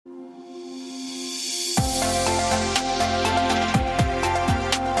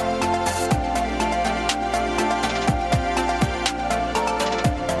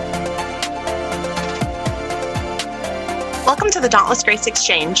to the Dauntless Grace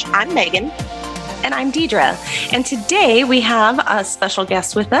Exchange. I'm Megan. And I'm Deidre. And today we have a special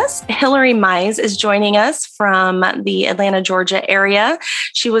guest with us. Hilary Mize is joining us from the Atlanta, Georgia area.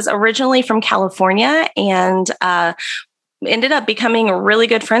 She was originally from California and ended up becoming really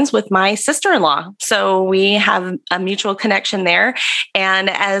good friends with my sister-in-law. So we have a mutual connection there.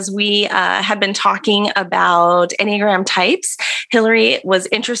 And as we have been talking about Enneagram types, Hilary was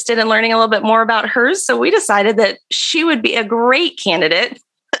interested in learning a little bit more about hers. So we decided that she would be a great candidate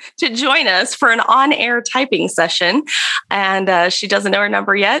to join us for an on-air typing session. And she doesn't know her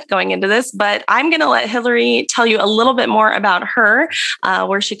number yet going into this, but I'm going to let Hilary tell you a little bit more about her,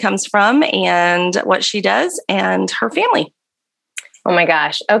 where she comes from and what she does and her family. Oh my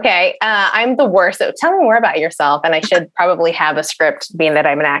gosh. Okay. I'm the worst. So tell me more about yourself. And I should probably have a script being that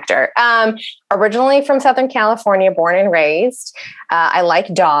I'm an actor. Originally from Southern California, born and raised. I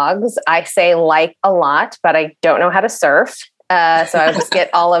like dogs. I say like a lot, but I don't know how to surf. So I would just get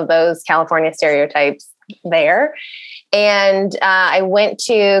all of those California stereotypes there. And I went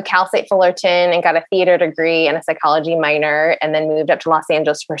to Cal State Fullerton and got a theater degree and a psychology minor, and then moved up to Los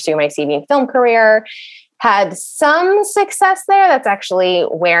Angeles to pursue my TV and film career. Had some success there. That's actually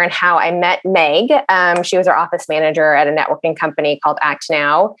where and how I met Meg. She was our office manager at a networking company called Act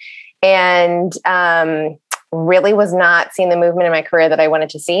Now. And really was not seeing the movement in my career that I wanted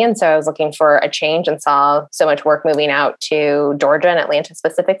to see. And so I was looking for a change and saw so much work moving out to Georgia and Atlanta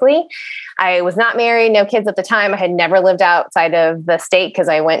specifically. I was not married, no kids at the time. I had never lived outside of the state because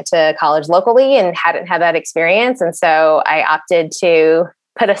I went to college locally and hadn't had that experience. And so I opted to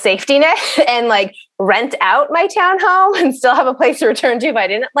put a safety net and like rent out my townhome and still have a place to return to if I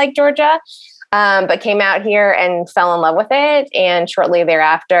didn't like Georgia. But came out here and fell in love with it. And shortly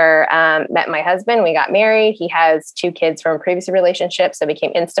thereafter, met my husband. We got married. He has 2 kids from a previous relationship. So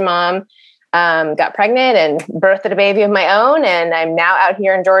became Instamom, got pregnant and birthed a baby of my own. And I'm now out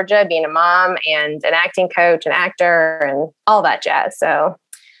here in Georgia being a mom and an acting coach, an actor, and all that jazz. So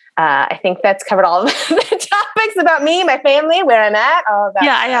I think that's covered all of the topics about me, my family, where I'm at, all of that.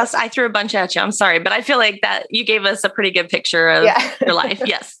 Yeah, I threw a bunch at you. I'm sorry, but I feel like that you gave us a pretty good picture of your life.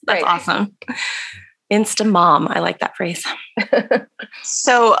 Yes, that's awesome. Insta-mom. I like that phrase.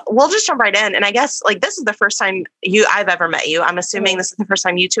 So we'll just jump right in. And I guess like this is the first time I've ever met you. I'm assuming this is the first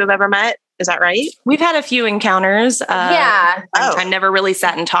time you two have ever met. Is that right? We've had a few encounters. I've never really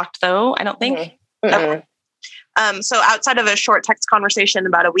sat and talked though, I don't think. Okay. So outside of a short text conversation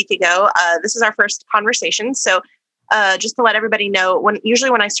about a week ago, this is our first conversation. So just to let everybody know,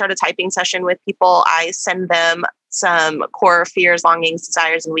 usually when I start a typing session with people, I send them some core fears, longings,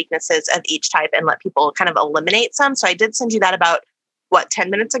 desires, and weaknesses of each type and let people kind of eliminate some. So I did send you that about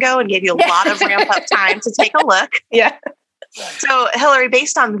 10 minutes ago and gave you a lot of ramp up time to take a look. Yeah. So Hilary,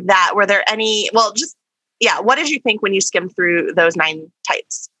 based on that, were there any, what did you think when you skimmed through those 9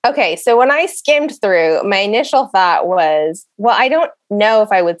 types? Okay. So when I skimmed through, my initial thought was, well, I don't know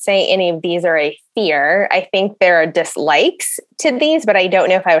if I would say any of these are a fear. I think there are dislikes to these, but I don't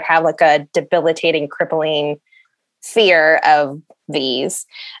know if I would have like a debilitating, crippling fear of these.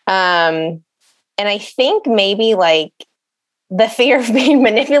 And I think maybe like the fear of being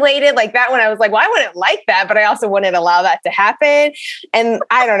manipulated, like that one, I was like, well, I wouldn't like that, but I also wouldn't allow that to happen. And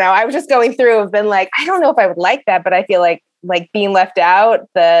I don't know, I was just going through of been like, I don't know if I would like that, but I feel like being left out,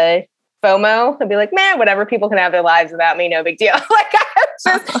 the FOMO, I'd be like, man, whatever, people can have their lives without me, no big deal.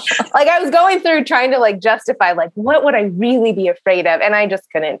 I was going through trying to like justify, like, what would I really be afraid of? And I just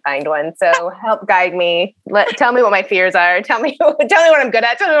couldn't find one. So help guide me. Tell me what my fears are. Tell me what I'm good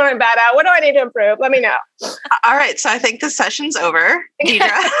at. Tell me what I'm bad at. What do I need to improve? Let me know. All right. So I think the session's over. Deidre.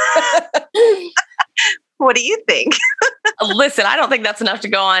 What do you think? Listen, I don't think that's enough to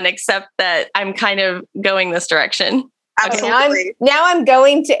go on, except that I'm kind of going this direction. Absolutely. Now I'm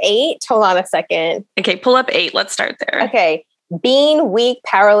going to 8. Hold on a second. Okay, pull up 8. Let's start there. Okay. Being weak,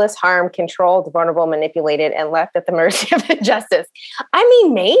 powerless, harmed, controlled, vulnerable, manipulated, and left at the mercy of injustice. I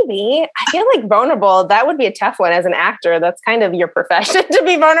mean, maybe. I feel like vulnerable, that would be a tough one as an actor. That's kind of your profession to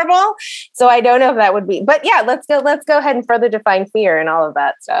be vulnerable. So I don't know if that would be, but yeah, let's go ahead and further define fear and all of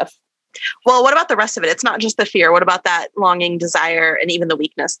that stuff. Well, what about the rest of it? It's not just the fear. What about that longing, desire, and even the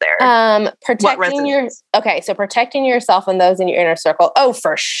weakness there? Protecting yourself and those in your inner circle. Oh,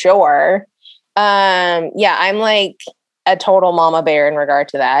 for sure. I'm like a total mama bear in regard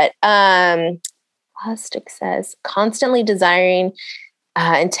to that. Lustig says constantly desiring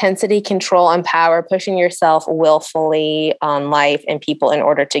intensity, control, and power, pushing yourself willfully on life and people in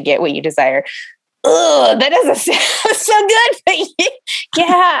order to get what you desire. Ugh, that doesn't sound so good. But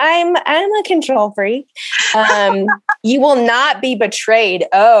yeah, I'm a control freak. You will not be betrayed.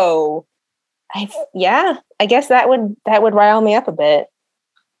 Oh, I guess that would rile me up a bit.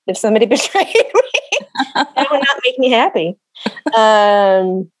 If somebody betrayed me, that would not make me happy.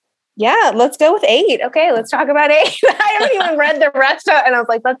 Yeah, let's go with 8. Okay, let's talk about 8. I haven't even read the rest of it, and I was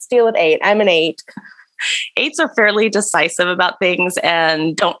like, let's deal with 8. I'm an 8. 8s are fairly decisive about things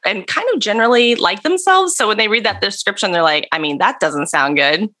and kind of generally like themselves. So when they read that description, they're like, I mean, that doesn't sound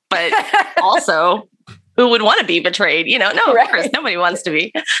good. But also, who would want to be betrayed? No, of course, nobody wants to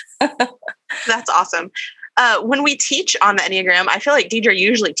be. That's awesome. When we teach on the Enneagram, I feel like Deidre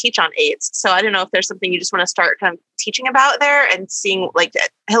usually teach on 8s. So I don't know if there's something you just want to start kind of teaching about there and seeing, like,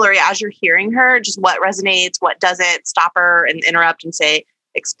 Hilary, as you're hearing her, just what resonates, what doesn't, stop her and interrupt and say,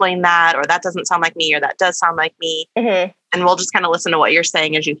 explain that, or that doesn't sound like me, or that does sound like me. Mm-hmm. And we'll just kind of listen to what you're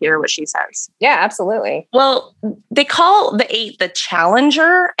saying as you hear what she says. Yeah, absolutely. Well, they call the 8 the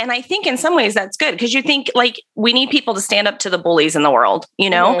challenger. And I think in some ways that's good because you think like we need people to stand up to the bullies in the world,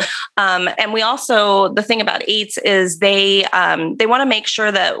 Mm-hmm. And we also, the thing about 8s is they want to make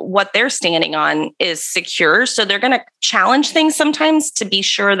sure that what they're standing on is secure. So they're going to challenge things sometimes to be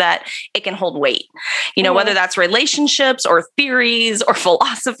sure that it can hold weight, mm-hmm. whether that's relationships or theories or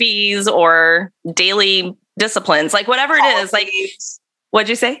philosophies or daily disciplines, like whatever it is, like, what'd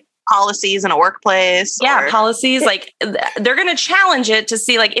you say? Policies in a workplace. Yeah, policies. Like they're going to challenge it to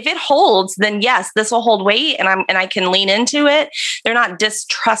see, like, if it holds, then yes, this will hold weight, and I can lean into it. They're not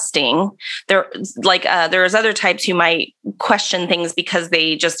distrusting. There's other types who might question things because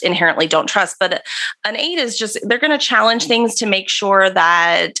they just inherently don't trust. But an 8 is just, they're going to challenge things to make sure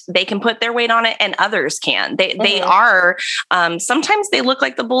that they can put their weight on it, and others can. They are. Sometimes they look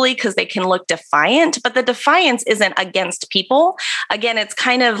like the bully because they can look defiant, but the defiance isn't against people. Again, it's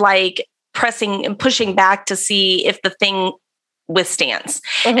kind of like pressing and pushing back to see if the thing withstands.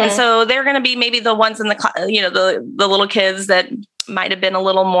 Mm-hmm. And so they're going to be maybe the ones in the little kids that might have been a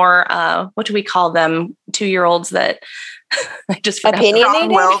little more, what do we call them? 2-year-olds that I just forgot.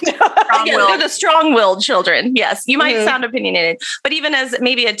 Opinionated? They're the strong-willed children. Yes, you might sound opinionated, but even as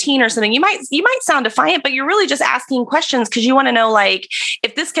maybe a teen or something, you might sound defiant, but you're really just asking questions because you want to know, like,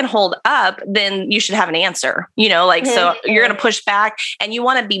 if this can hold up, then you should have an answer. So you're going to push back, and you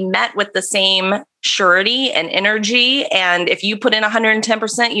want to be met with the same surety and energy. And if you put in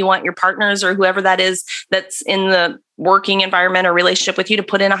 110%, you want your partners or whoever that is that's in the working environment or relationship with you to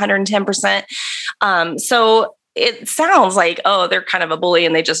put in 110%. So it sounds like, oh, they're kind of a bully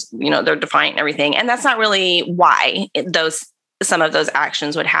and they just, they're defiant and everything. And that's not really why some of those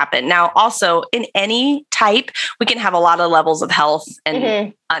actions would happen. Now, also in any type, we can have a lot of levels of health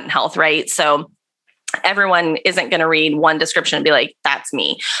and unhealth, right? So everyone isn't going to read one description and be like, that's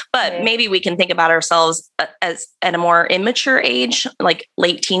me. But maybe we can think about ourselves as at a more immature age, like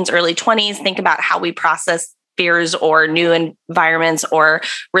late teens, early 20s, think about how we process fears or new environments or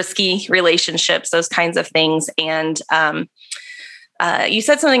risky relationships, those kinds of things. And you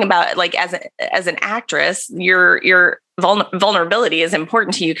said something about, like, as an actress, your vulnerability is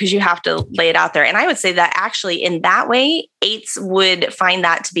important to you because you have to lay it out there. And I would say that actually in that way, 8s would find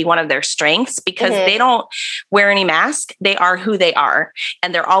that to be one of their strengths because they don't wear any mask. They are who they are,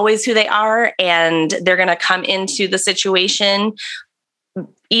 and they're always who they are. And they're going to come into the situation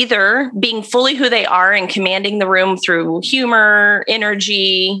either being fully who they are and commanding the room through humor,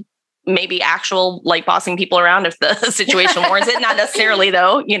 energy, maybe actual, like, bossing people around if the situation warrants it. Not necessarily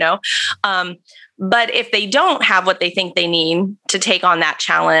though, but if they don't have what they think they need to take on that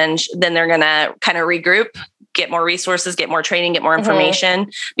challenge, then they're going to kind of regroup, get more resources, get more training, get more information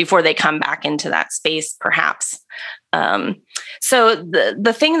before they come back into that space, perhaps. So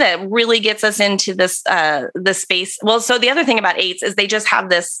the thing that really gets us into this space, so the other thing about 8s is they just have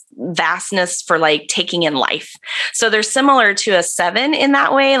this vastness for, like, taking in life. So they're similar to a 7 in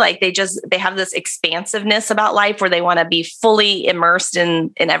that way. Like they have this expansiveness about life where they want to be fully immersed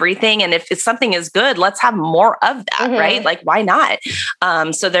in everything. And if something is good, let's have more of that, right? Like, why not?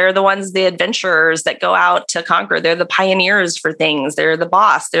 So they're the ones, the adventurers that go out to conquer. They're the pioneers for things. They're the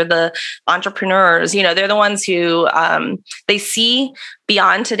boss. They're the entrepreneurs. They're the ones who they see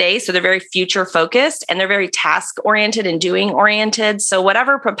beyond today. So they're very future focused and they're very task oriented and doing oriented. So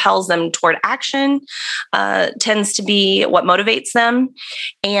whatever propels them toward action tends to be what motivates them.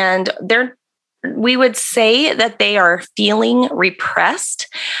 And we would say that they are feeling repressed,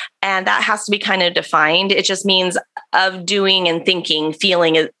 and that has to be kind of defined. It just means of doing and thinking,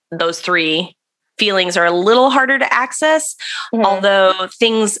 feeling. Those 3 feelings are a little harder to access, although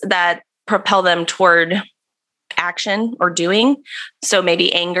things that propel them toward action or doing. So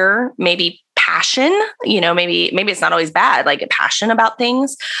maybe anger, maybe passion passion, maybe it's not always bad, like a passion about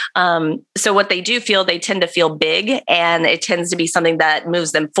things. So what they do feel, they tend to feel big, and it tends to be something that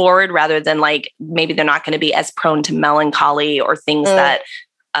moves them forward rather than like, maybe they're not going to be as prone to melancholy or things that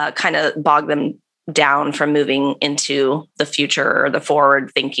kind of bog them down from moving into the future or the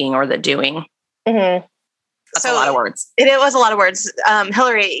forward thinking or the doing. Mm-hmm. That's a lot of words. It was a lot of words.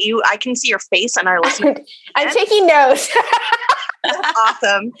 Hilary, I can see your face on our listeners. I'm taking notes. That's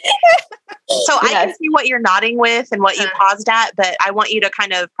awesome. So I can see what you're nodding with and what you paused at, but I want you to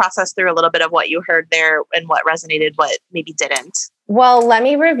kind of process through a little bit of what you heard there and what resonated, what maybe didn't. Well, let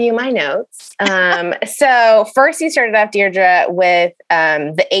me review my notes. So first you started off, Deirdre, with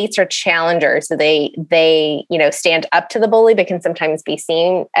the 8s are challengers. So they stand up to the bully, but can sometimes be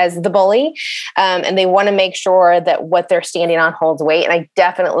seen as the bully. And they want to make sure that what they're standing on holds weight. And I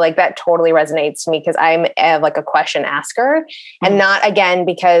definitely that totally resonates to me because I'm like a question asker, and not again,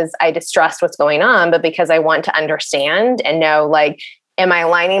 because I distrust what's going on, but because I want to understand and know, am I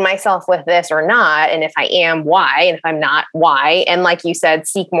aligning myself with this or not? And if I am, why? And if I'm not, why? And like you said,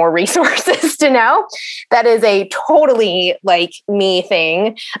 seek more resources to know. That is a totally me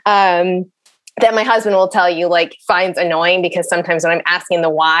thing that my husband will tell you finds annoying, because sometimes when I'm asking the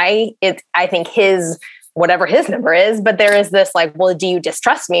why, I think whatever his number is, but there is this well, do you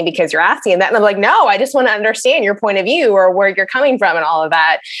distrust me because you're asking that? And I'm like, no, I just want to understand your point of view or where you're coming from and all of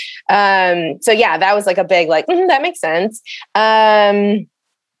that. So yeah, that was a big, that makes sense.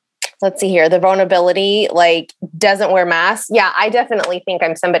 Let's see here. The vulnerability, doesn't wear masks. Yeah, I definitely think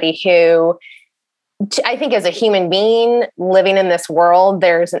I'm somebody who, I think as a human being living in this world,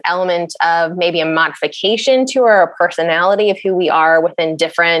 there's an element of maybe a modification to our personality of who we are within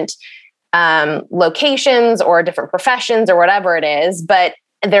different locations or different professions or whatever it is, but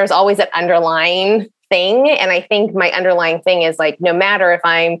there's always that underlying thing. And I think my underlying thing is no matter if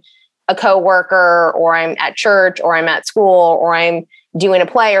I'm a coworker or I'm at church or I'm at school or I'm doing a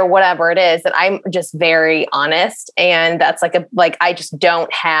play or whatever it is, that I'm just very honest. And that's I just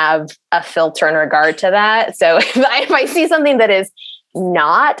don't have a filter in regard to that. So if I see something that is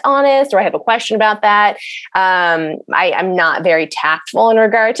not honest or I have a question about that, I'm not very tactful in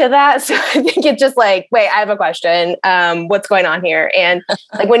regard to that. So I think it's just wait, I have a question. What's going on here? And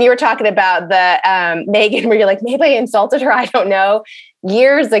when you were talking about the Megan, where you're maybe I insulted her, I don't know.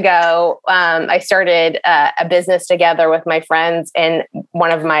 Years ago, I started a business together with my friends, and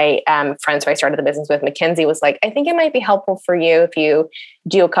one of my friends who I started the business with, Mackenzie, was I think it might be helpful for you if you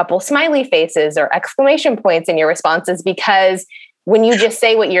do a couple smiley faces or exclamation points in your responses, because when you just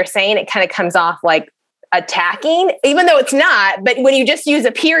say what you're saying, it kind of comes off attacking, even though it's not. But when you just use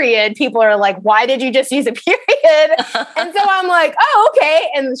a period, people are why did you just use a period? And so I'm oh, okay.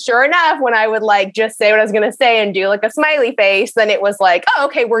 And sure enough, when I would just say what I was going to say and do a smiley face, then it was oh,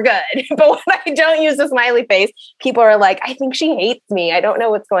 okay, we're good. But when I don't use a smiley face, people are I think she hates me. I don't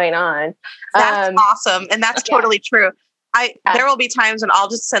know what's going on. That's awesome. And that's totally true. There will be times when I'll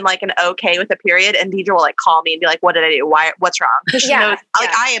just send an okay with a period, and Deidre will call me and be what did I do? What's wrong? Because she knows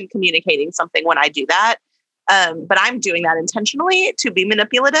I am communicating something when I do that. But I'm doing that intentionally to be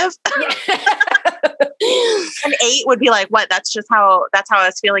manipulative. An 8 would be what? That's how I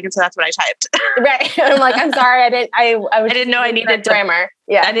was feeling. And so that's what I typed. Right. I'm I'm sorry. I didn't know I needed grammar.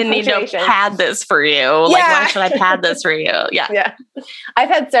 Yeah. I didn't need to pad this for you. Why should I pad this for you? Yeah. Yeah. I've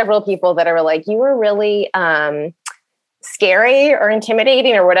had several people that are you were really, scary or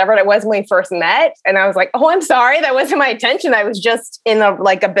intimidating or whatever it was when we first met. And I was oh, I'm sorry. That wasn't my intention. I was just in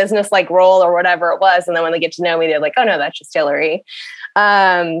a business role or whatever it was. And then when they get to know me, they're oh no, that's just Hilary.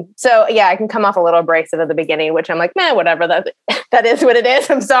 So yeah, I can come off a little abrasive at the beginning, which I'm whatever, that is what it is.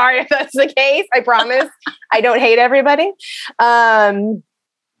 I'm sorry if that's the case. I promise I don't hate everybody.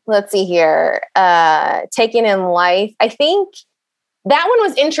 Let's see here. Taking in life. I think that one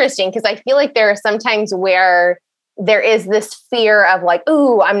was interesting because I feel there are some times where there is this fear of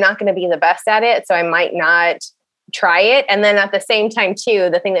ooh, I'm not going to be the best at it, so I might not try it. And then at the same time too,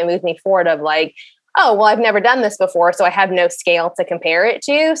 the thing that moves me forward of oh, well, I've never done this before, so I have no scale to compare it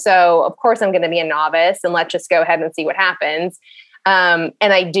to. So of course I'm going to be a novice, and let's just go ahead and see what happens. And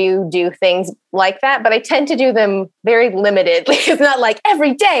I do things like that, but I tend to do them very limited. It's not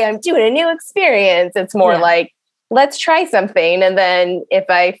every day I'm doing a new experience. It's more let's try something. And then if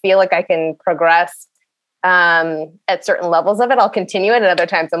I feel I can progress at certain levels of it, I'll continue it. And other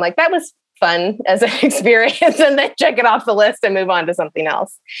times I'm that was fun as an experience, and then check it off the list and move on to something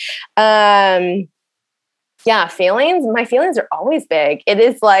else. Yeah, feelings. My feelings are always big. It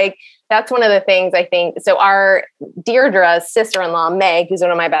is that's one of the things I think. So our Deirdre's sister-in-law, Meg, who's one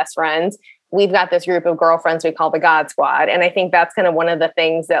of my best friends, we've got this group of girlfriends we call the God Squad. And I think that's kind of one of the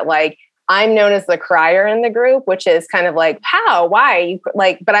things that I'm known as the crier in the group, which is kind of like, how, why?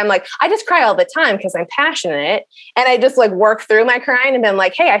 But I'm like, I just cry all the time because I'm passionate. And I just like work through my crying and then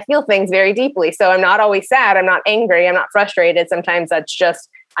like, hey, I feel things very deeply. So I'm not always sad. I'm not angry. I'm not frustrated. Sometimes that's just,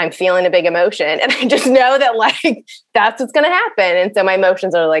 I'm feeling a big emotion. And I just know that like, that's what's going to happen. And so my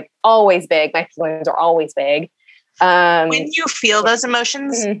emotions are like always big. My feelings are always big. When you feel those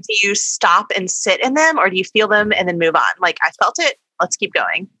emotions, do you stop and sit in them, or do you feel them and then move on? Like, I felt it, let's keep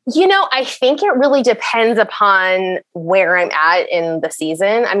going. I think it really depends upon where I'm at in the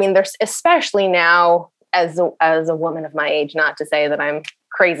season. I mean, there's, especially now as a woman of my age, not to say that I'm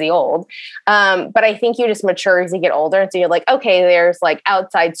crazy old, but I think you just mature as you get older. And so you're like, okay, there's like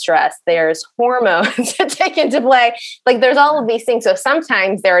outside stress, there's hormones that take into play. Like there's all of these things. So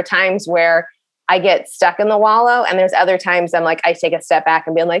sometimes there are times where I get stuck in the wallow, and there's other times I'm like, I take a step back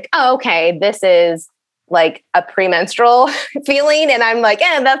and be like, oh, okay, this is like a premenstrual feeling. And I'm like,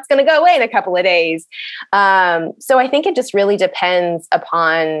 that's going to go away in a couple of days. So I think it just really depends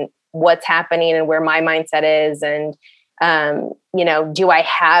upon what's happening and where my mindset is. And, do I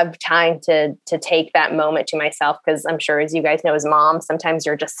have time to take that moment to myself? Because I'm sure, as you guys know, as moms, sometimes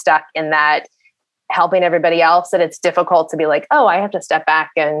you're just stuck in that helping everybody else, that it's difficult to be like, oh, I have to step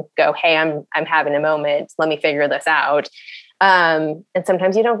back and go, hey, I'm having a moment. Let me figure this out. And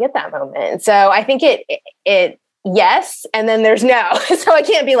sometimes you don't get that moment. So I think it yes, and then there's no. So I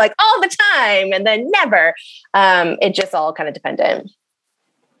can't be like all the time and then never. It just all kind of dependent.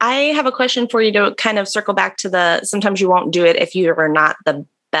 I have a question for you to kind of circle back to sometimes you won't do it if you are not the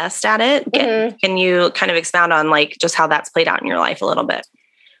best at it. Can you kind of expound on like just how that's played out in your life a little bit?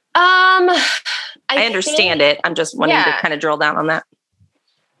 I understand it. I'm just wanting to kind of drill down on that.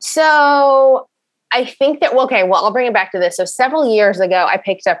 So I think that, I'll bring it back to this. So several years ago, I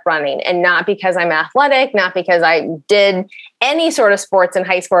picked up running, and not because I'm athletic, not because I did any sort of sports in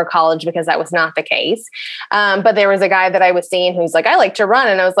high school or college, because that was not the case. But there was a guy that I was seeing who's like, I like to run.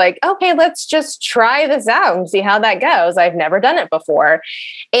 And I was like, okay, let's just try this out and see how that goes. I've never done it before.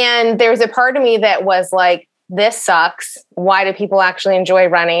 And there was a part of me that was like, this sucks. Why do people actually enjoy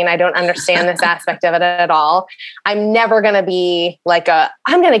running? I don't understand this aspect of it at all. I'm never going to be like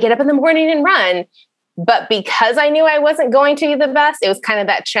I'm going to get up in the morning and run. But because I knew I wasn't going to be the best, it was kind of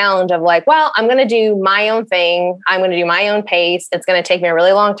that challenge of like, well, I'm going to do my own thing. I'm going to do my own pace. It's going to take me a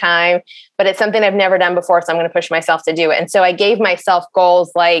really long time, but it's something I've never done before. So I'm going to push myself to do it. And so I gave myself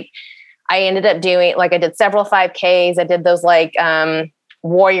goals. Like I ended up doing, like I did several 5Ks. I did those like,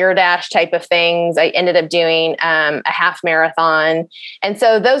 warrior dash type of things. I ended up doing a half marathon. And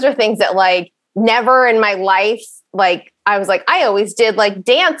so those are things that like never in my life, like I was like, I always did like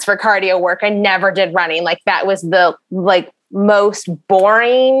dance for cardio work. I never did running. Like that was the like most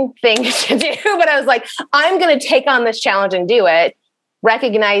boring thing to do. But I was like, I'm going to take on this challenge and do it,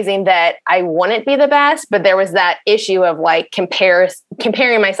 recognizing that I wouldn't be the best, but there was that issue of like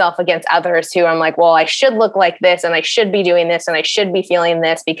comparing myself against others who I'm like, well, I should look like this and I should be doing this and I should be feeling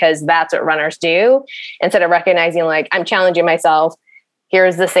this because that's what runners do. Instead of recognizing like, I'm challenging myself.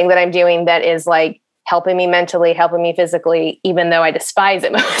 Here's this thing that I'm doing that is like helping me mentally, helping me physically, even though I despise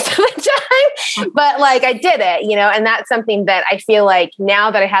it most of the time, but like I did it, and that's something that I feel like now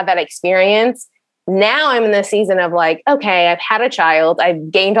that I have that experience, now I'm in the season of like, okay, I've had a child,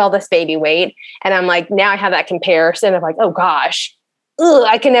 I've gained all this baby weight. And I'm like, now I have that comparison of like, oh gosh,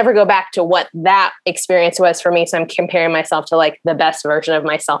 I can never go back to what that experience was for me. So I'm comparing myself to like the best version of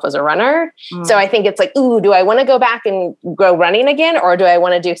myself as a runner. So I think it's like, do I want to go back and go running again? Or do I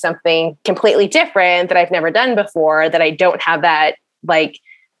want to do something completely different that I've never done before, that I don't have that like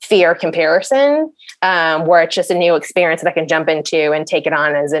fear comparison, where it's just a new experience that I can jump into and take it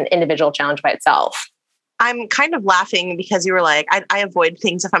on as an individual challenge by itself. I'm kind of laughing because you were like, I avoid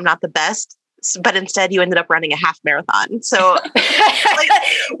things if I'm not the best, but instead you ended up running a half marathon. So like,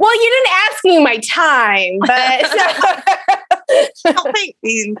 well, you didn't ask me my time, but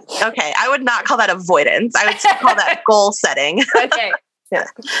okay. I would not call that avoidance. I would still call that goal setting. Okay. Yeah.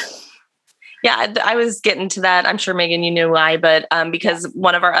 Yeah, I was getting to that. I'm sure, Megan, you knew why, but because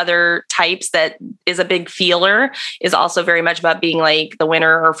one of our other types that is a big feeler is also very much about being like the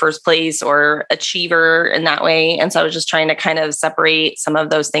winner or first place or achiever in that way. And so I was just trying to kind of separate some of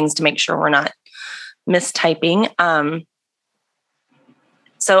those things to make sure we're not mistyping.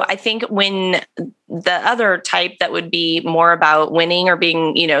 So I think when the other type that would be more about winning or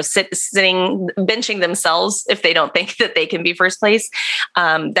being, sitting, benching themselves if they don't think that they can be first place,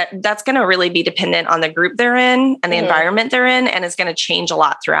 that's going to really be dependent on the group they're in and the environment they're in, and it's going to change a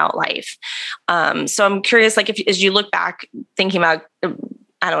lot throughout life. So I'm curious, like as you look back, thinking about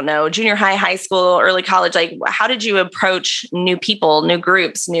I don't know, junior high, high school, early college, like how did you approach new people, new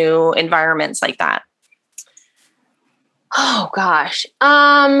groups, new environments like that? Oh gosh.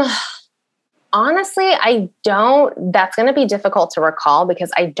 Honestly, that's going to be difficult to recall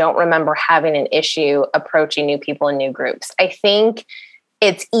because I don't remember having an issue approaching new people in new groups. I think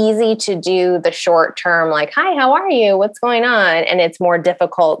it's easy to do the short term, like, hi, how are you? What's going on? And it's more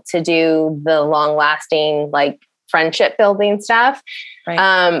difficult to do the long lasting, like friendship building stuff.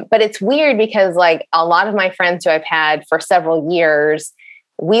 Right. But it's weird because like a lot of my friends who I've had for several years,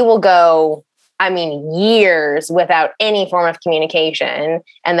 we will go, years without any form of communication.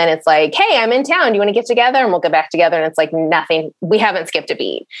 And then it's like, hey, I'm in town. Do you want to get together? And we'll get back together. And it's like nothing. We haven't skipped a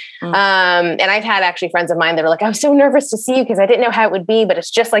beat. Mm. And I've had actually friends of mine that were like, I was so nervous to see you because I didn't know how it would be, but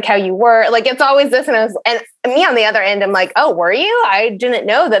it's just like how you were. Like, it's always this. And me on the other end, I'm like, oh, were you? I didn't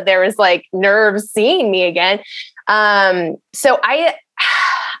know that there was like nerves seeing me again. So I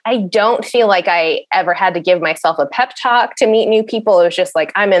don't feel like I ever had to give myself a pep talk to meet new people. It was just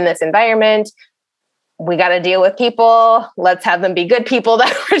like, I'm in this environment. We got to deal with people. Let's have them be good people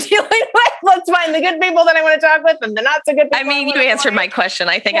that we're dealing with. Let's find the good people that I want to talk with and the not so good people. You answered my question.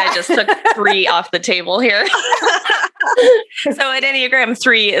 I think I just took 3 off the table here. So at Enneagram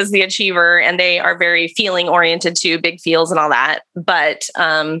 3 is the achiever, and they are very feeling oriented too, big feels and all that. But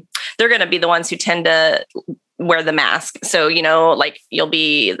they're going to be the ones who tend to wear the mask. So, like you'll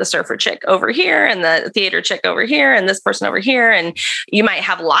be the surfer chick over here and the theater chick over here and this person over here. And you might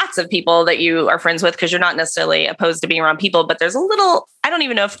have lots of people that you are friends with because you're not necessarily opposed to being around people, but there's a little, I don't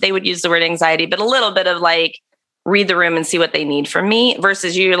even know if they would use the word anxiety, but a little bit of like, read the room and see what they need from me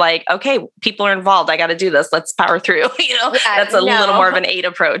versus you like, okay, people are involved. I got to do this. Let's power through. That's a little more of an 8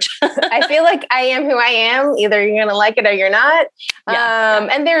 approach. I feel like I am who I am. Either you're going to like it or you're not.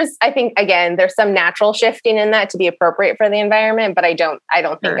 And I think, again, there's some natural shifting in that to be appropriate for the environment, but I don't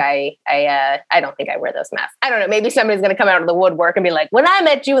think I don't think I wear those masks. I don't know. Maybe somebody's going to come out of the woodwork and be like, when I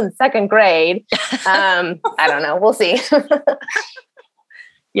met you in 2nd grade, I don't know. We'll see.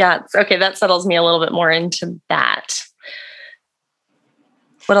 Yeah. Okay. That settles me a little bit more into that.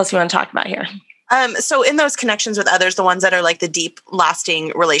 What else do you want to talk about here? So in those connections with others, the ones that are like the deep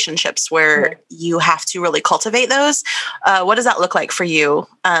lasting relationships where you have to really cultivate those, what does that look like for you?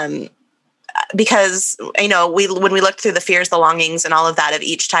 Because, when we look through the fears, the longings and all of that of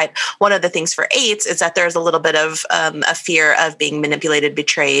each type, one of the things for 8s is that there's a little bit of a fear of being manipulated,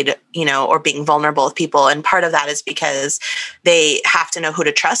 betrayed, or being vulnerable with people. And part of that is because they have to know who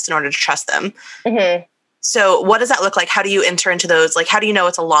to trust in order to trust them. Mm-hmm. So what does that look like? How do you enter into those? Like, how do you know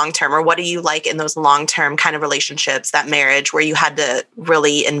it's a long-term, or what do you like in those long-term kind of relationships, that marriage where you had to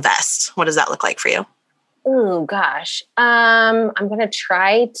really invest? What does that look like for you? Oh, gosh. I'm going to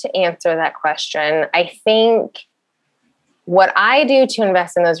try to answer that question. I think what I do to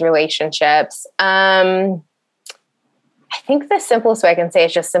invest in those relationships, I think the simplest way I can say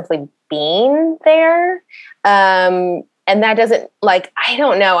is just simply being there. And that doesn't I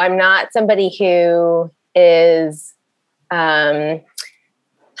don't know. I'm not somebody who is, how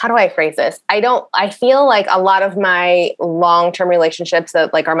do I phrase this? I feel like a lot of my long-term relationships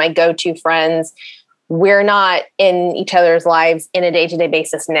that are my go-to friends, we're not in each other's lives in a day-to-day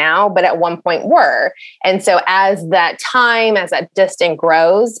basis now, but at one point were. And so as that distance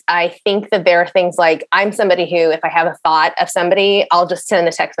grows, I think that there are things like, I'm somebody who, if I have a thought of somebody, I'll just send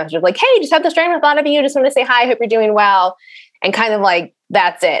a text message of like, hey, just have this random thought of you. Just want to say hi. Hope you're doing well. And kind of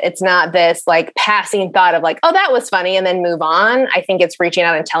that's it. It's not this passing thought of oh, that was funny, and then move on. I think it's reaching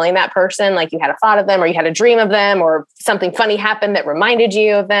out and telling that person you had a thought of them, or you had a dream of them, or something funny happened that reminded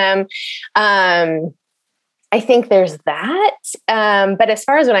you of them. I think there's that. But as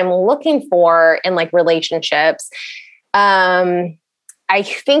far as what I'm looking for in relationships, I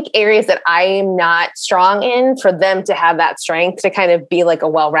think areas that I'm not strong in, for them to have that strength to kind of be a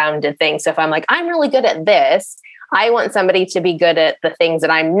well-rounded thing. So if I'm I'm really good at this, I want somebody to be good at the things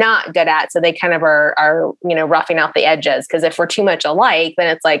that I'm not good at. So they kind of are roughing out the edges. Because if we're too much alike, then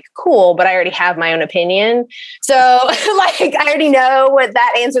it's cool, but I already have my own opinion. So I already know what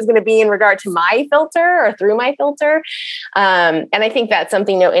that answer is going to be in regard to my filter or through my filter. And I think that's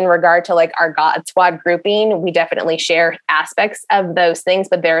something, in regard to our God Squad grouping, we definitely share aspects of those things.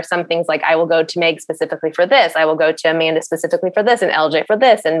 But there are some things I will go to Meg specifically for this. I will go to Amanda specifically for this, and LJ for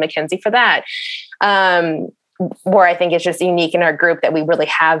this, and Mackenzie for that. Where I think it's just unique in our group that we really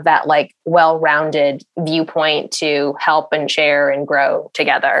have that well-rounded viewpoint to help and share and grow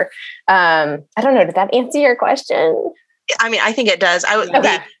together. I don't know. Did that answer your question? I think it does.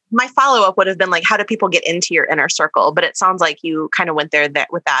 Okay. My follow-up would have been how do people get into your inner circle? But it sounds like you kind of went there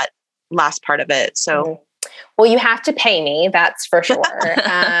with that last part of it. So Well, you have to pay me, that's for sure.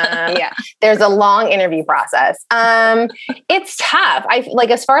 Yeah, there's a long interview process. It's tough. I like,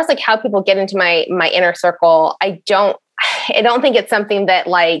 as far as like how people get into my inner circle, I don't think it's something that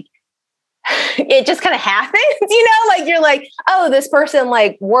like it just kind of happens, like you're like, oh, this person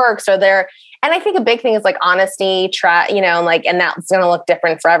like works or they're. And I think a big thing is like honesty, trust, like, and that's going to look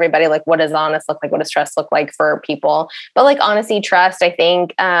different for everybody. Like, what does honest look like? What does trust look like for people? But like honesty, trust, I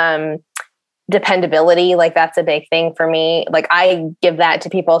think, dependability, like that's a big thing for me. Like I give that to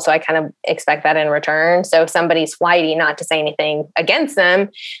people, so I kind of expect that in return. So if somebody's flighty, not to say anything against them,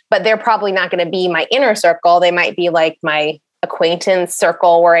 but they're probably not going to be my inner circle. They might be like my acquaintance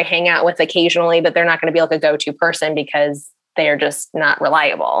circle where I hang out with occasionally, but they're not going to be like a go-to person because they're just not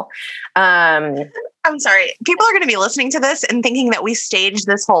reliable. I'm sorry. People are going to be listening to this and thinking that we staged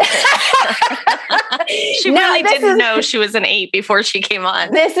this whole thing. She really didn't know she was an 8 before she came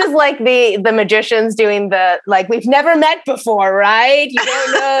on. This is like the magicians doing the, like, we've never met before, right? You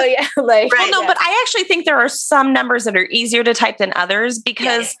don't know. Yeah, like, well, no, but I actually think there are some numbers that are easier to type than others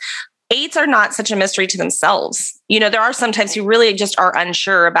because 8s are not such a mystery to themselves. There are sometimes you really just are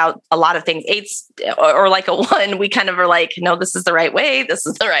unsure about a lot of things. 8s or like a 1, we kind of are like, no, this is the right way. This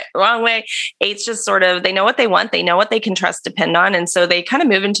is the wrong way. 8s just sort of, they know what they want. They know what they can trust, depend on. And so they kind of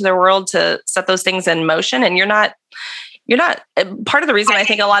move into their world to set those things in motion. And you're not part of the reason I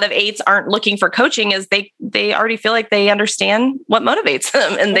think a lot of 8s aren't looking for coaching is they already feel like they understand what motivates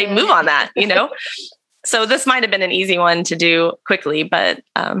them and they move on that, So this might have been an easy one to do quickly, but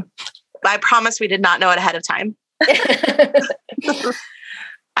I promise we did not know it ahead of time.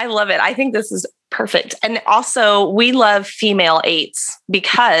 I love it. I think this is perfect. And also we love female 8s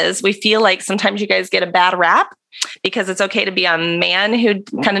because we feel like sometimes you guys get a bad rap because it's okay to be a man who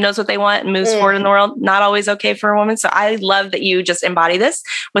kind of knows what they want and moves forward in the world. Not always okay for a woman. So I love that you just embody this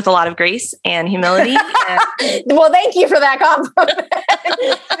with a lot of grace and humility. Well, thank you for that compliment.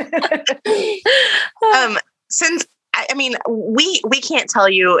 Since we can't tell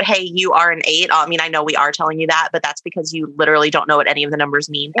you, hey, you are an 8. I mean, I know we are telling you that, but that's because you literally don't know what any of the numbers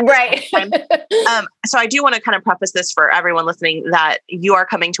mean. Right. So I do want to kind of preface this for everyone listening that you are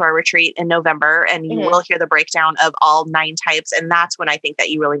coming to our retreat in November and you will hear the breakdown of all 9 types. And that's when I think that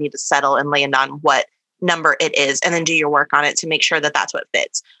you really need to settle and land on what number it is and then do your work on it to make sure that that's what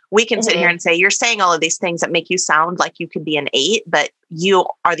fits. We can sit here and say, you're saying all of these things that make you sound like you could be an 8, but you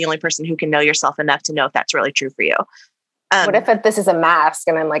are the only person who can know yourself enough to know if that's really true for you. What if this is a mask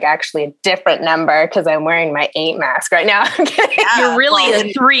and I'm like actually a different number because I'm wearing my 8 mask right now? You're really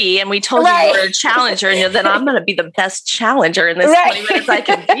a 3 and we told you you were a challenger and then I'm going to be the best challenger in this 20 minutes I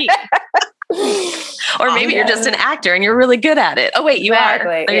can be. Or maybe you're just an actor and you're really good at it. Oh, wait, you are.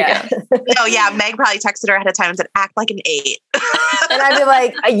 There you go. Oh, yeah. Meg probably texted her ahead of time and said, act like an 8. And I'd be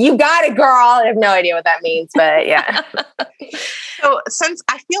like, you got it, girl. I have no idea what that means, but yeah. So since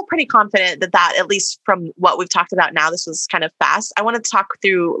I feel pretty confident that at least from what we've talked about now, this was kind of fast. I wanted to talk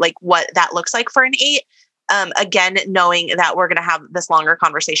through like what that looks like for an 8. Again, knowing that we're going to have this longer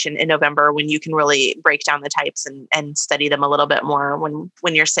conversation in November when you can really break down the types and study them a little bit more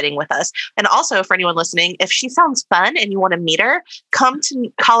when you're sitting with us. And also for anyone listening, if she sounds fun and you want to meet her, come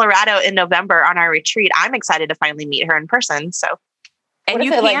to Colorado in November on our retreat. I'm excited to finally meet her in person. So, and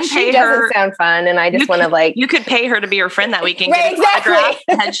you can pay her. Doesn't sound fun, and I just want to like. You could pay her to be your friend that week and get a autograph,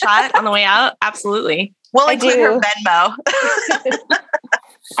 headshot on the way out. Absolutely, we'll include her Venmo.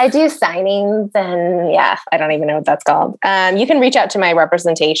 I do signings and I don't even know what that's called. You can reach out to my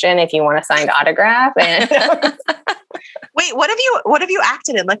representation if you want a signed autograph. And wait, what have you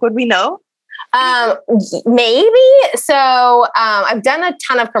acted in? Like, would we know? Maybe. So, I've done a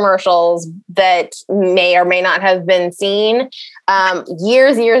ton of commercials that may or may not have been seen.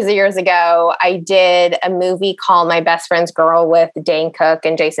 Years ago, I did a movie called My Best Friend's Girl with Dane Cook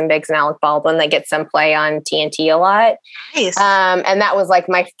and Jason Biggs and Alec Baldwin that gets some play on TNT a lot. Nice. And that was like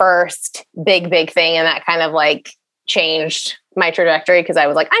my first big thing. And that kind of like changed my trajectory because I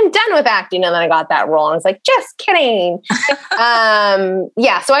was like, I'm done with acting. And then I got that role and I was like, just kidding. So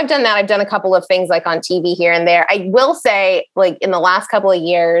I've done that. I've done a couple of things like on TV here and there. I will say like in the last couple of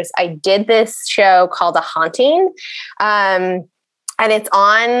years, I did this show called A Haunting. And it's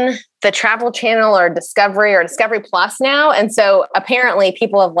on the Travel Channel or Discovery Plus now. And so apparently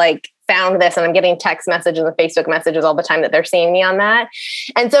people have like found this and I'm getting text messages and Facebook messages all the time that they're seeing me on that.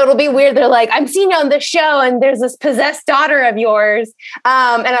 And so it'll be weird. They're like, I'm seeing you on this show and there's this possessed daughter of yours.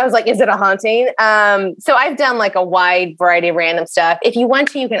 And I was like, is it a haunting? So I've done like a wide variety of random stuff. If you want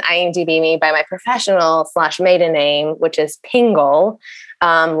to, you can IMDb me by my professional / maiden name, which is Pingle,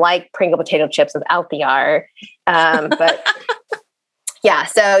 like Pringle potato chips without the R. But Yeah.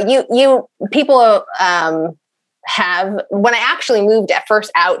 So you people have, when I actually moved at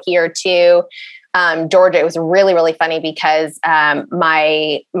first out here to Georgia, it was really, really funny because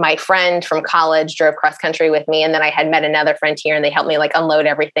my friend from college drove cross country with me. And then I had met another friend here and they helped me like unload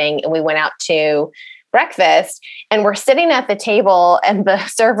everything. And we went out to breakfast and we're sitting at the table and the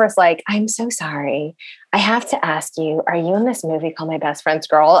server's like, I'm so sorry. I have to ask you, are you in this movie called My Best Friend's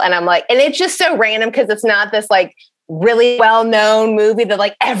Girl? And I'm like, and it's just so random because it's not this like really well-known movie that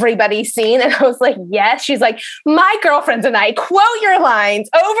like everybody's seen. And I was like, yes. She's like, my girlfriends and I quote your lines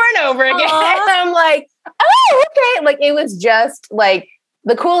over and over again. And I'm like, oh, okay. Like, it was just like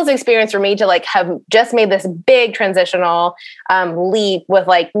the coolest experience for me to like have just made this big transitional leap with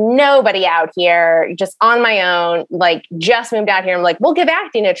like nobody out here, just on my own, like just moved out here. I'm like, we'll give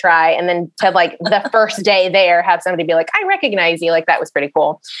acting a try. And then to like the first day there, have somebody be like, I recognize you. Like, that was pretty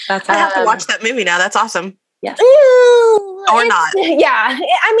cool. I have to watch that movie now. That's awesome. Yes. Ooh, or not. Yeah.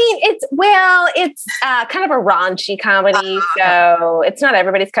 I mean, it's kind of a raunchy comedy. So it's not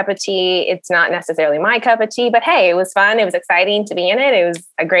everybody's cup of tea. It's not necessarily my cup of tea, but hey, it was fun. It was exciting to be in it. It was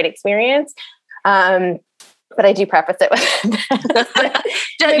a great experience. But I do preface it with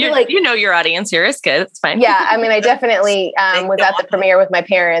like, you know, your audience here is good. It's fine. Yeah. I mean, I definitely was at the premiere with my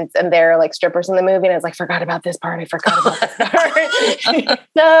parents and they're like strippers in the movie. And I was like, forgot about this part. I forgot about this part.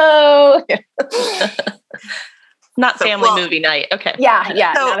 So not family movie night. Okay.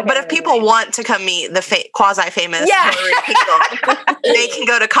 Yeah. So, but if people want to come meet the quasi-famous Hilary people, they can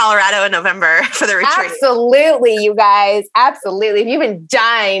go to Colorado in November for the retreat. Absolutely, you guys. Absolutely. If you've been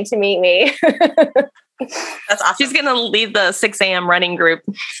dying to meet me. That's awesome. She's going to lead the 6 a.m. running group.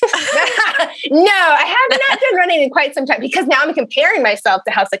 No, I have not been running in quite some time because now I'm comparing myself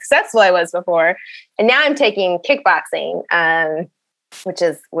to how successful I was before. And now I'm taking kickboxing, which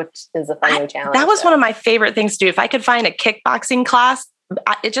is a fun new challenge. That was one of my favorite things to do. If I could find a kickboxing class,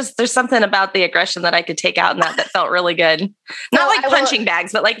 there's something about the aggression that I could take out in that felt really good. Not like punching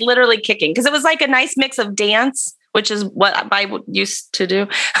bags, but like literally kicking. Because it was like a nice mix of dance, which is what I used to do.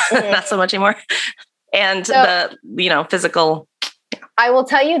 Not so much anymore. And the physical. I will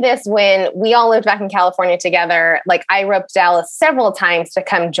tell you this, when we all lived back in California together, like I roped Dallas several times to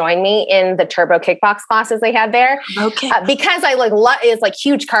come join me in the turbo kickbox classes they had there. Okay. Because I it's like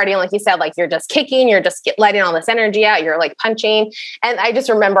huge cardio. Like you said, like you're just kicking, you're just letting all this energy out. You're like punching. And I just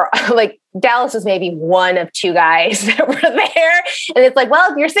remember like Dallas was maybe one of 2 guys that were there. And it's like,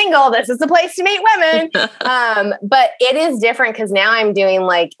 well, if you're single, this is the place to meet women. But it is different because now I'm doing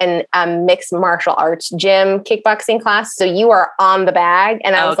like a mixed martial arts gym kickboxing class. So you are on the bag.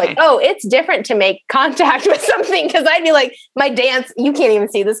 And I was like, oh, it's different to make contact with something. Cause I'd be like, my dance, you can't even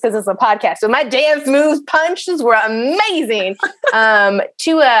see this because it's a podcast. So my dance moves, punches were amazing.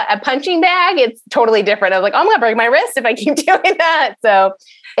 To a punching bag, it's totally different. I was like, oh, I'm going to break my wrist if I keep doing that. So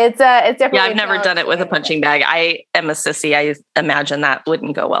it's definitely. Yeah, I've never done it with a punching bag. I am a sissy. I imagine that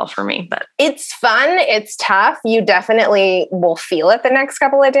wouldn't go well for me, but it's fun. It's tough. You definitely will feel it the next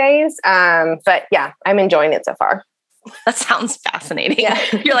couple of days. But yeah, I'm enjoying it so far. That sounds fascinating. Yeah.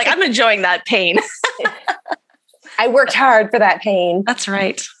 You're like, I'm enjoying that pain. I worked hard for that pain. That's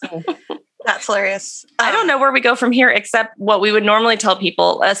right. That's hilarious. I don't know where we go from here, except what we would normally tell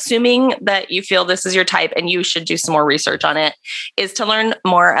people, assuming that you feel this is your type and you should do some more research on it, is to learn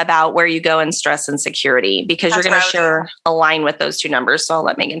more about where you go in stress and security, because you're going to sure align with those 2 numbers. So I'll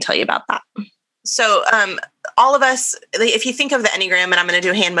let Megan tell you about that. So all of us, if you think of the Enneagram, and I'm going to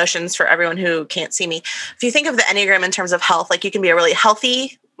do hand motions for everyone who can't see me. If you think of the Enneagram in terms of health, like you can be a really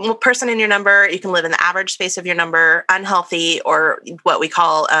healthy person in your number, you can live in the average space of your number, unhealthy, or what we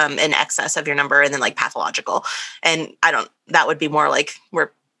call in excess of your number, and then like pathological. And that would be more like we're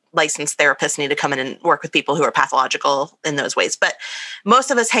licensed therapists need to come in and work with people who are pathological in those ways. But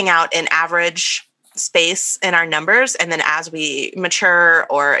most of us hang out in average space in our numbers. And then as we mature,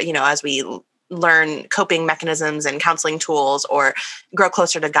 or, as we learn coping mechanisms and counseling tools or grow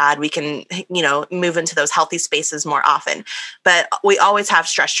closer to God, we can, move into those healthy spaces more often. But we always have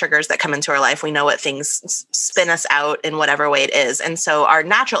stress triggers that come into our life. We know what things spin us out in whatever way it is. And so our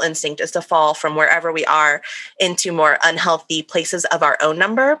natural instinct is to fall from wherever we are into more unhealthy places of our own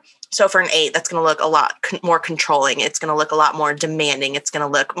number. So for an 8, that's going to look a lot more controlling. It's going to look a lot more demanding. It's going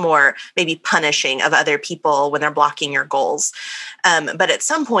to look more maybe punishing of other people when they're blocking your goals. But at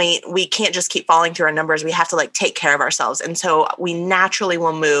some point, we can't just keep falling through our numbers. We have to take care of ourselves. And so we naturally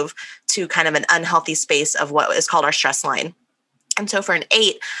will move to kind of an unhealthy space of what is called our stress line. And so for an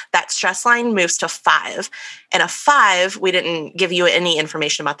 8, that stress line moves to 5. And a 5, we didn't give you any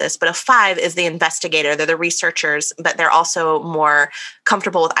information about this, but a 5 is the investigator. They're the researchers, but they're also more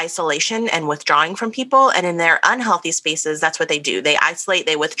comfortable with isolation and withdrawing from people. And in their unhealthy spaces, that's what they do. They isolate,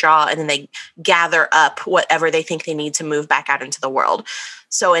 they withdraw, and then they gather up whatever they think they need to move back out into the world.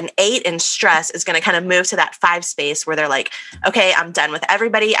 So an 8 in stress is going to kind of move to that 5 space where they're like, okay, I'm done with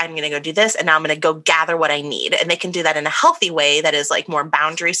everybody. I'm going to go do this. And now I'm going to go gather what I need. And they can do that in a healthy way that is like more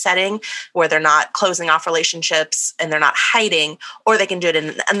boundary setting, where they're not closing off relationships and they're not hiding, or they can do it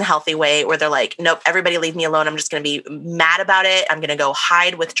in an unhealthy way where they're like, nope, everybody leave me alone. I'm just going to be mad about it. I'm going to go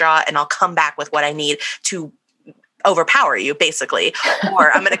hide, withdraw, and I'll come back with what I need to overpower you, basically.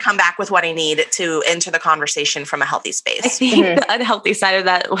 Or I'm going to come back with what I need to enter the conversation from a healthy space. I think the unhealthy side of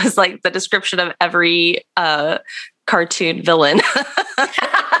that was like the description of every cartoon villain. That's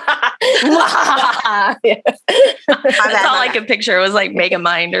all I could picture was like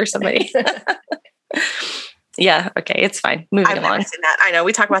Megamind or somebody. Yeah. Okay. It's fine. Moving along. Never seen that. I know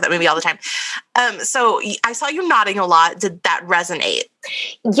we talk about that movie all the time. So I saw you nodding a lot. Did that resonate?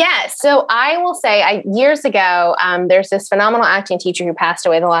 Yes. So I will say, years ago, there's this phenomenal acting teacher who passed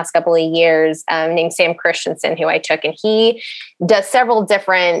away the last couple of years, named Sam Christensen, who I took, and he does several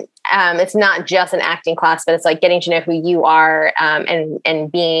different. It's not just an acting class, but it's like getting to know who you are,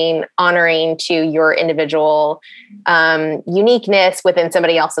 and being honoring to your individual uniqueness within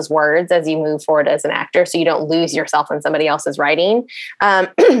somebody else's words as you move forward as an actor, so you don't lose yourself in somebody else's writing.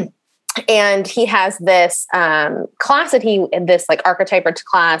 And he has this class this like archetype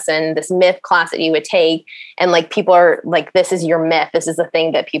class and this myth class that you would take. And like people are like, this is your myth. This is the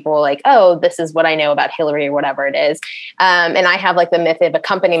thing that people are like, oh, this is what I know about Hilary or whatever it is. And I have like the myth of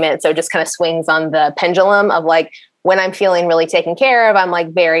accompaniment. So it just kind of swings on the pendulum of like, when I'm feeling really taken care of, I'm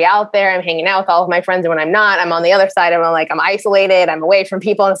like very out there. I'm hanging out with all of my friends. And when I'm not, I'm on the other side. I'm like, I'm isolated. I'm away from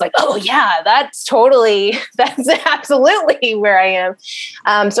people. And it's like, oh yeah, that's absolutely where I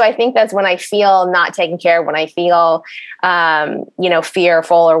am. So I think that's when I feel not taken care of, when I feel,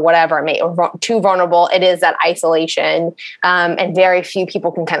 fearful or whatever, too vulnerable. It is that isolation. And very few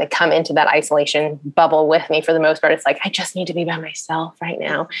people can kind of come into that isolation bubble with me for the most part. It's like, I just need to be by myself right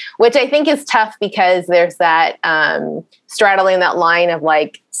now, which I think is tough because there's that, straddling that line of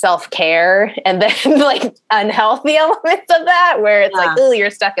like self-care and then like unhealthy elements of that, where it's like, oh, you're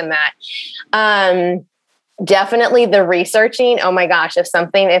stuck in that. Definitely the researching. Oh my gosh. If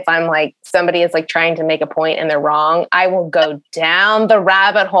I'm like, somebody is like trying to make a point and they're wrong, I will go down the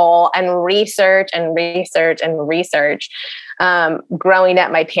rabbit hole and research and research and research. Growing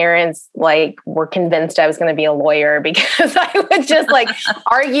up, my parents like were convinced I was going to be a lawyer because I would just like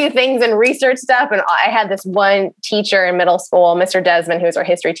argue things and research stuff. And I had this one teacher in middle school, Mr. Desmond, who was our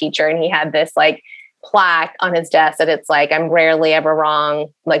history teacher. And he had this like plaque on his desk that it's like, I'm rarely ever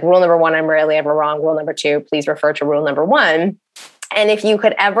wrong. Like rule number 1, I'm rarely ever wrong. Rule number 2, please refer to rule number 1. And if you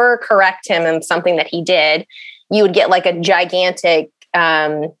could ever correct him in something that he did, you would get like a gigantic,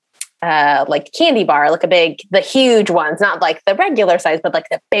 like candy bar, like the huge ones, not like the regular size, but like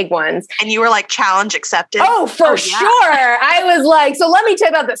the big ones. And you were like, challenge accepted. Oh, for sure. I was like, so let me tell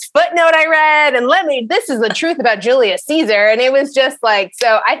you about this footnote I read, and this is the truth about Julius Caesar. And it was just like,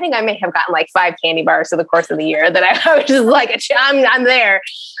 so I think I may have gotten like 5 candy bars through the course of the year that I was just like, I'm there.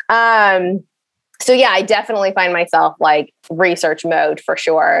 So yeah, I definitely find myself like research mode for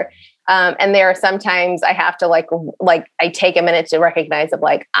sure. And there are sometimes I have to like I take a minute to recognize of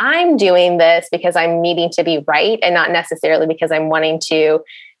like, I'm doing this because I'm needing to be right and not necessarily because I'm wanting to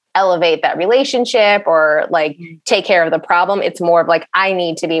elevate that relationship or like take care of the problem. It's more of like, I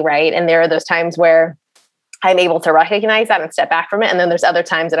need to be right. And there are those times where I'm able to recognize that and step back from it. And then there's other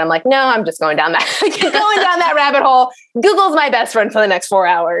times that I'm like, no, I'm just going down that rabbit hole. Google's my best friend for the next 4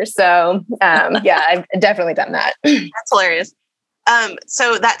 hours. So yeah, I've definitely done that. That's hilarious.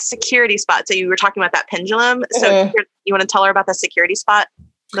 So that security spot, so you were talking about that pendulum. So you want to tell her about the security spot,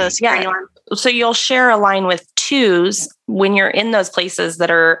 the security line? So you'll share a line with 2s when you're in those places that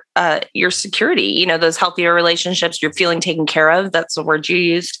are your security, those healthier relationships, you're feeling taken care of. That's the word you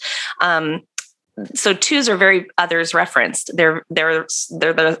used. So 2s are very others referenced. They're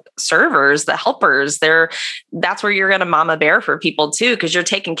the servers, the helpers. That's where you're going to mama bear for people too, because you're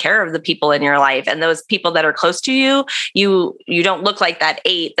taking care of the people in your life, and those people that are close to you. You don't look like that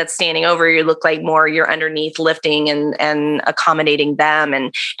 8 that's standing over. You look like more you're underneath, lifting and accommodating them,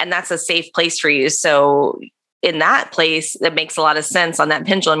 and that's a safe place for you. So in that place, that makes a lot of sense on that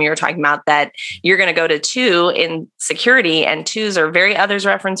pendulum you were talking about, that you're going to go to 2 in security, and 2s are very others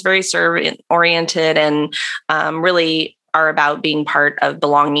referenced, very servant oriented, and really are about being part of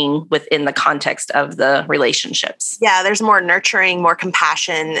belonging within the context of the relationships. Yeah, there's more nurturing, more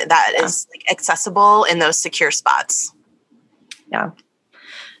compassion that is like accessible in those secure spots. Yeah.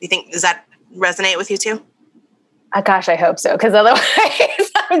 You think, does that resonate with you too? Gosh, I hope so. Because otherwise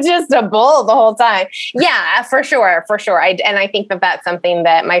I'm just a bull the whole time. Yeah, for sure. For sure. And I think that that's something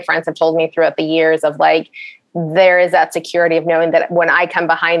that my friends have told me throughout the years of like, there is that security of knowing that when I come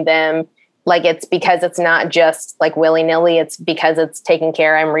behind them, like it's because it's not just like willy-nilly, it's because it's taken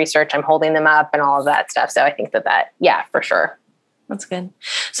care, I'm research, I'm holding them up and all of that stuff. So I think that, yeah, for sure. That's good.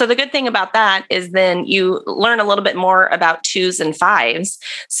 So the good thing about that is then you learn a little bit more about 2s and 5s.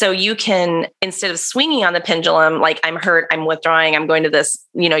 So you can, instead of swinging on the pendulum, like I'm hurt, I'm withdrawing, I'm going to this,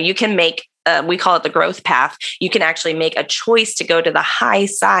 you can make, we call it the growth path. You can actually make a choice to go to the high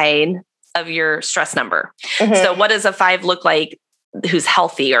side of your stress number. Mm-hmm. So what does a 5 look like who's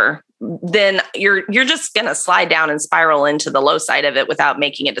healthier? Then you're just going to slide down and spiral into the low side of it without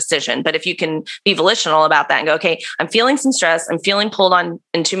making a decision. But if you can be volitional about that and go, okay, I'm feeling some stress, I'm feeling pulled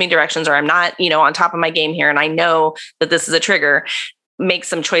in too many directions, or I'm not, on top of my game here, and I know that this is a trigger, make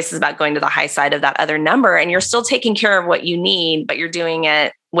some choices about going to the high side of that other number. And you're still taking care of what you need, but you're doing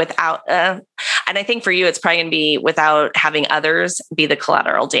it without, and I think for you, it's probably going to be without having others be the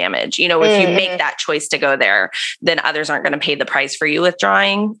collateral damage. If you make that choice to go there, then others aren't going to pay the price for you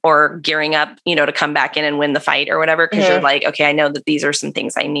withdrawing or gearing up, to come back in and win the fight or whatever. Cause you're like, okay, I know that these are some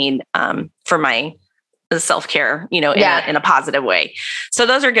things I need, for my self-care, in a positive way. So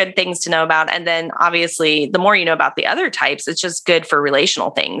those are good things to know about. And then obviously the more you know about the other types, it's just good for relational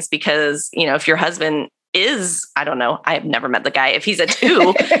things because, if your husband is, I don't know, I've never met the guy. If he's a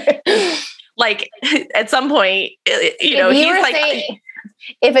 2, like at some point, he's like, saying,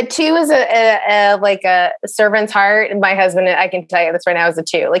 if a 2 is like a servant's heart, and my husband, I can tell you this right now, is a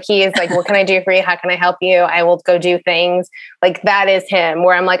 2. Like he is like, what can I do for you? How can I help you? I will go do things. Like that is him,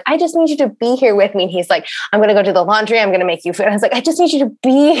 where I'm like, I just need you to be here with me. And he's like, I'm going to go do the laundry. I'm going to make you food. I was like, I just need you to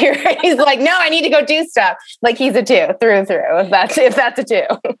be here. And he's like, no, I need to go do stuff. Like he's a 2 through and through. If that's a 2.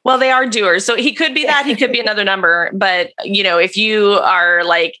 Well, they are doers. So he could be that, he could be another number, but if you are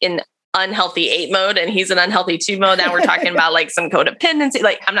like in unhealthy 8 mode and he's an unhealthy 2 mode, now we're talking about like some codependency.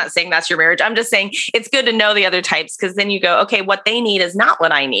 Like, I'm not saying that's your marriage. I'm just saying it's good to know the other types, because then you go, okay, what they need is not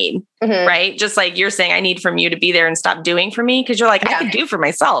what I need. Mm-hmm. Right. Just like you're saying, I need from you to be there and stop doing for me. Cause you're like, I can do for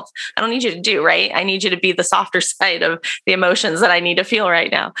myself. I don't need you to do, right. I need you to be the softer side of the emotions that I need to feel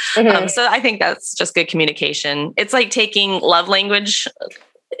right now. Mm-hmm. So I think that's just good communication. It's like taking love language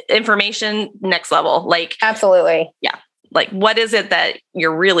information next level. Like, absolutely. Yeah. Like, what is it that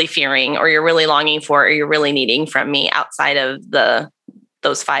you're really fearing or you're really longing for, or you're really needing from me outside of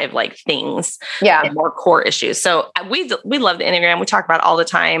those 5 like things, and more core issues. So we love the Enneagram. We talk about it all the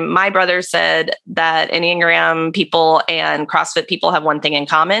time. My brother said that Enneagram people and CrossFit people have one thing in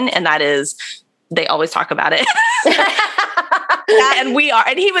common, and that is they always talk about it.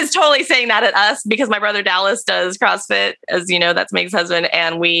 And he was totally saying that at us, because my brother Dallas does CrossFit, as you know, that's Meg's husband.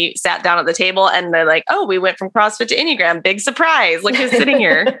 And we sat down at the table and they're like, oh, we went from CrossFit to Enneagram. Big surprise. Look who's sitting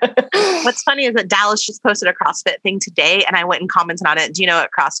here. What's funny is that Dallas just posted a CrossFit thing today and I went and commented on it. Do you know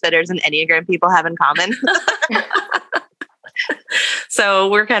what CrossFitters and Enneagram people have in common? So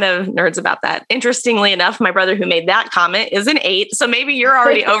we're kind of nerds about that. Interestingly enough, my brother who made that comment is an 8. So maybe you're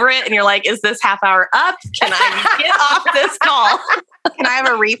already over it and you're like, is this half hour up? Can I get off this call? Can I have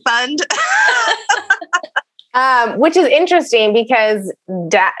a refund? Which is interesting because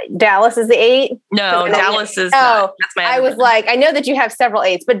Dallas is the 8. No, Dallas is not. That's my I was like, I know that you have several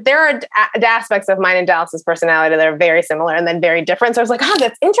 8s, but there are aspects of mine and Dallas's personality that are very similar and then very different. So I was like, oh,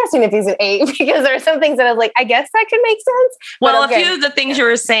 that's interesting if he's an 8, because there are some things that I was like, I guess that could make sense. Well, a few of the things you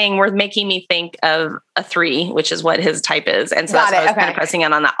were saying were making me think of a 3, which is what his type is. And so that's why I was kind of pressing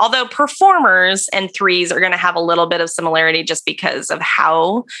in on that. Although performers and 3s are going to have a little bit of similarity just because of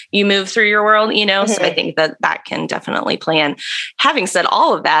how you move through your world, Mm-hmm. So I think that can definitely play in. Having said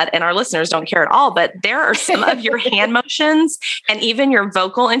all of that, and our listeners don't care at all, but there are some of your hand motions and even your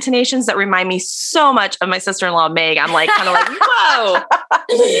vocal intonations that remind me so much of my sister-in-law, Meg. I'm like, kind of like, whoa,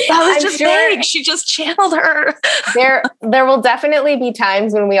 that was just Meg. She just channeled her. There will definitely be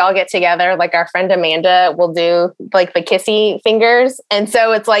times when we all get together, like our friend Amanda will do like the kissy fingers. And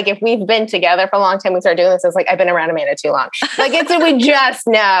so it's like, if we've been together for a long time, we start doing this. It's like, I've been around Amanda too long. Like we just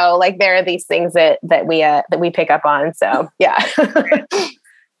know, like there are these things that we pick up on. So yeah.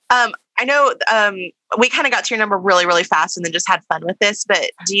 I know we kind of got to your number really, really fast and then just had fun with this,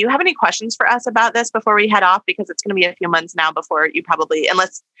 but do you have any questions for us about this before we head off? Because it's going to be a few months now before you probably,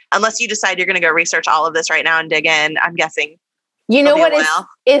 unless you decide you're going to go research all of this right now and dig in, I'm guessing. You know what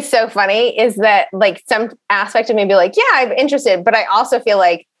is so funny is that like some aspect of me be like, yeah, I'm interested. But I also feel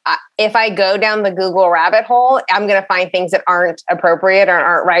like if I go down the Google rabbit hole, I'm going to find things that aren't appropriate or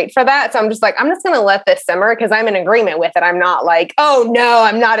aren't right for that. So I'm just like, I'm just going to let this simmer because I'm in agreement with it. I'm not like, oh no,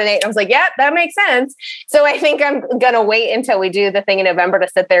 I'm not an 8. I was like, yeah, that makes sense. So I think I'm going to wait until we do the thing in November to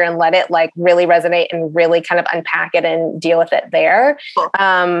sit there and let it like really resonate and really kind of unpack it and deal with it there. Cool.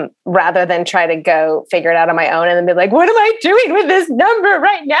 Rather than try to go figure it out on my own and then be like, what am I doing with this number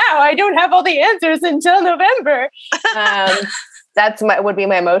right now? I don't have all the answers until November. Would be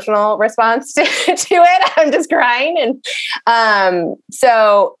my emotional response to it. I'm just crying. And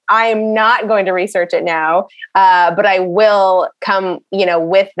so I'm not going to research it now, but I will come,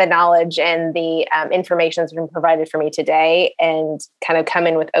 with the knowledge and the information that's been provided for me today and kind of come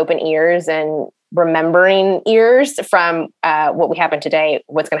in with open ears and remembering ears from what we happened today,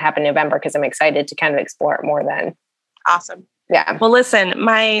 what's going to happen in November, because I'm excited to kind of explore it more then. Awesome. Yeah. Well, listen,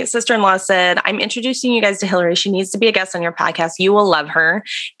 my sister-in-law said, I'm introducing you guys to Hilary. She needs to be a guest on your podcast. You will love her.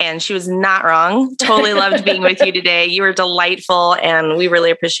 And she was not wrong. Totally loved being with you today. You were delightful and we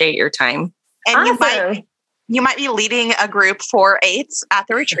really appreciate your time. And awesome. You might be leading a group for 8s at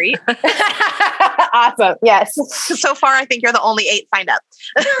the retreat. Awesome. Yes. So far, I think you're the only 8 signed up.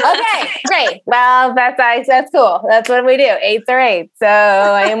 Okay, great. Well, that's cool. That's what we do. 8s are 8. So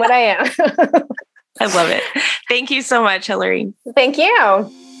I am what I am. I love it. Thank you so much, Hilary. Thank you.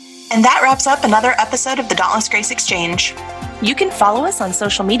 And that wraps up another episode of the Dauntless Grace Exchange. You can follow us on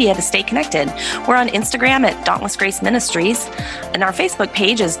social media to stay connected. We're on Instagram at Dauntless Grace Ministries, and our Facebook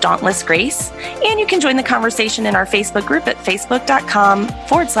page is Dauntless Grace. And you can join the conversation in our Facebook group at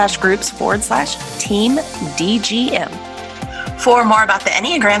facebook.com/groups/Team DGM. For more about the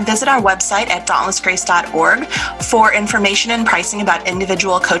Enneagram, visit our website at dauntlessgrace.org for information and pricing about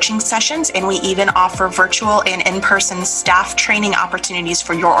individual coaching sessions, and we even offer virtual and in-person staff training opportunities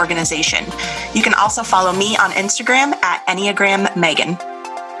for your organization. You can also follow me on Instagram at Enneagram Megan.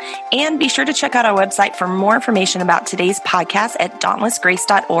 And be sure to check out our website for more information about today's podcast at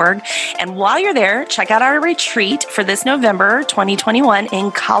dauntlessgrace.org. And while you're there, check out our retreat for this November 2021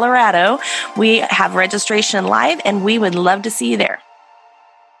 in Colorado. We have registration live and we would love to see you there.